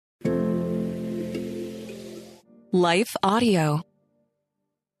Life Audio.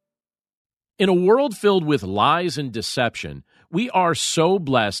 In a world filled with lies and deception, we are so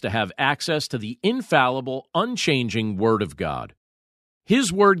blessed to have access to the infallible, unchanging Word of God.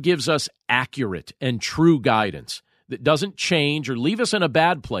 His Word gives us accurate and true guidance that doesn't change or leave us in a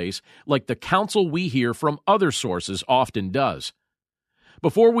bad place like the counsel we hear from other sources often does.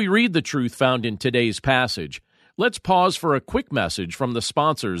 Before we read the truth found in today's passage, let's pause for a quick message from the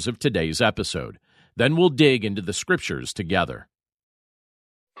sponsors of today's episode. Then we'll dig into the Scriptures together.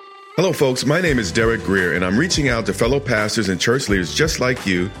 Hello, folks. My name is Derek Greer, and I'm reaching out to fellow pastors and church leaders just like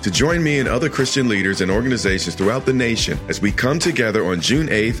you to join me and other Christian leaders and organizations throughout the nation as we come together on June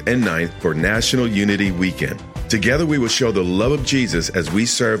 8th and 9th for National Unity Weekend. Together, we will show the love of Jesus as we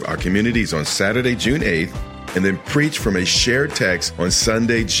serve our communities on Saturday, June 8th, and then preach from a shared text on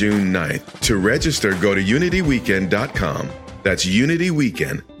Sunday, June 9th. To register, go to unityweekend.com. That's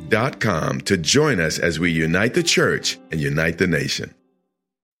unityweekend.com to join us as we unite the church and unite the nation.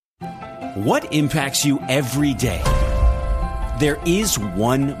 What impacts you every day? There is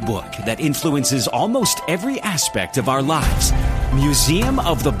one book that influences almost every aspect of our lives. Museum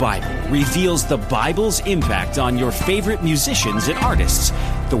of the Bible reveals the Bible's impact on your favorite musicians and artists,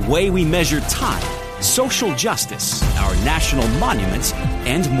 the way we measure time, social justice, our national monuments,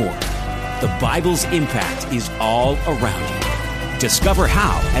 and more. The Bible's impact is all around you. Discover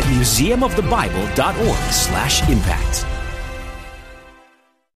how at museumofthebible.org/impact.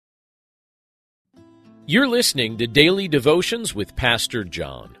 You're listening to Daily Devotions with Pastor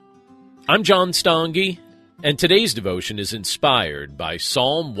John. I'm John Stange, and today's devotion is inspired by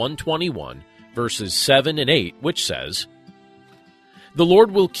Psalm 121, verses 7 and 8, which says, "The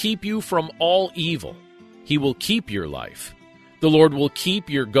Lord will keep you from all evil. He will keep your life. The Lord will keep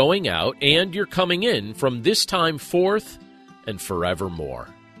your going out and your coming in from this time forth and forevermore."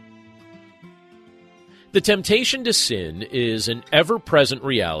 The temptation to sin is an ever-present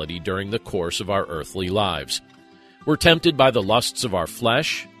reality during the course of our earthly lives. We're tempted by the lusts of our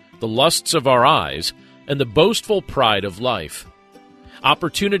flesh, the lusts of our eyes, and the boastful pride of life.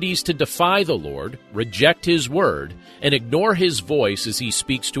 Opportunities to defy the Lord, reject His word, and ignore His voice as He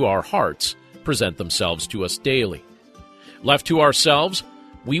speaks to our hearts present themselves to us daily. Left to ourselves,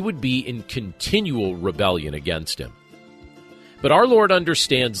 we would be in continual rebellion against Him. But our Lord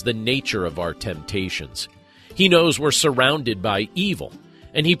understands the nature of our temptations. He knows we're surrounded by evil,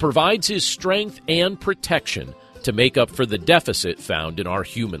 and He provides His strength and protection to make up for the deficit found in our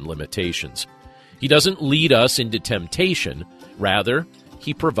human limitations. He doesn't lead us into temptation. Rather,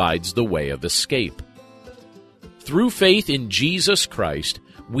 He provides the way of escape. Through faith in Jesus Christ,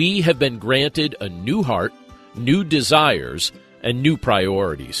 we have been granted a new heart, new desires, and new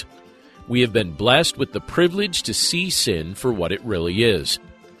priorities. We have been blessed with the privilege to see sin for what it really is.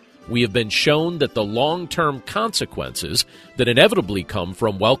 We have been shown that the long-term consequences that inevitably come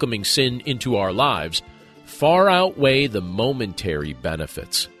from welcoming sin into our lives far outweigh the momentary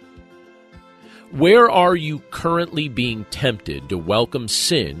benefits. Where are you currently being tempted to welcome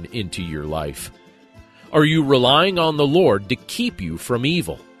sin into your life? Are you relying on the Lord to keep you from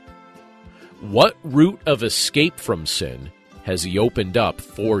evil? What route of escape from sin has He opened up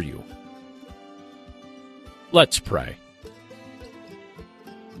for you? Let's pray.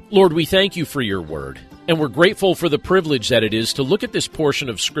 Lord, we thank You for Your word, and we're grateful for the privilege that it is to look at this portion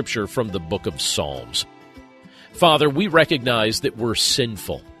of Scripture from the book of Psalms. Father, we recognize that we're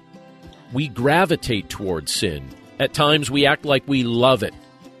sinful. We gravitate towards sin. At times we act like we love it.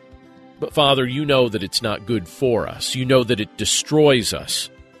 But Father, You know that it's not good for us. You know that it destroys us.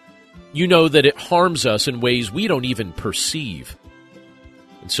 You know that it harms us in ways we don't even perceive.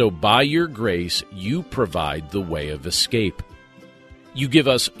 And so by Your grace, You provide the way of escape. You give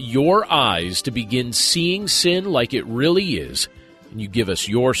us Your eyes to begin seeing sin like it really is, and You give us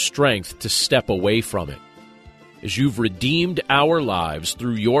Your strength to step away from it. As You've redeemed our lives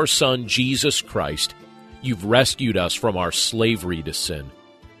through Your Son, Jesus Christ, You've rescued us from our slavery to sin.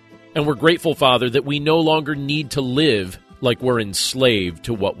 And we're grateful, Father, that we no longer need to live like we're enslaved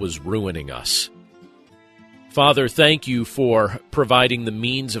to what was ruining us. Father, thank You for providing the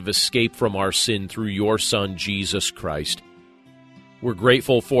means of escape from our sin through Your Son, Jesus Christ. We're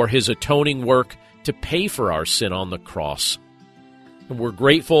grateful for His atoning work to pay for our sin on the cross. And we're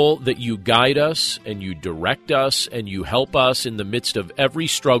grateful that You guide us and You direct us and You help us in the midst of every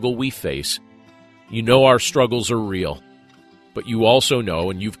struggle we face. You know our struggles are real, but You also know,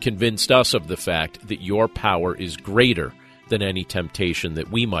 and You've convinced us of the fact that Your power is greater than any temptation that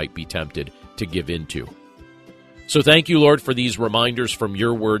we might be tempted to give into. So thank You, Lord, for these reminders from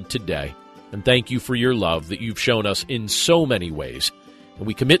Your word today, and thank You for Your love that You've shown us in so many ways. And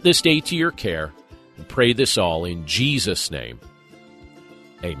we commit this day to Your care, We pray this all in Jesus' name.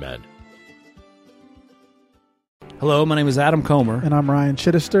 Amen. Hello, my name is Adam Comer. And I'm Ryan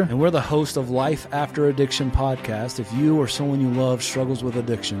Chittister. And we're the host of Life After Addiction podcast. If you or someone you love struggles with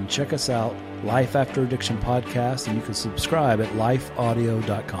addiction, check us out, Life After Addiction podcast, and you can subscribe at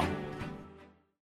lifeaudio.com.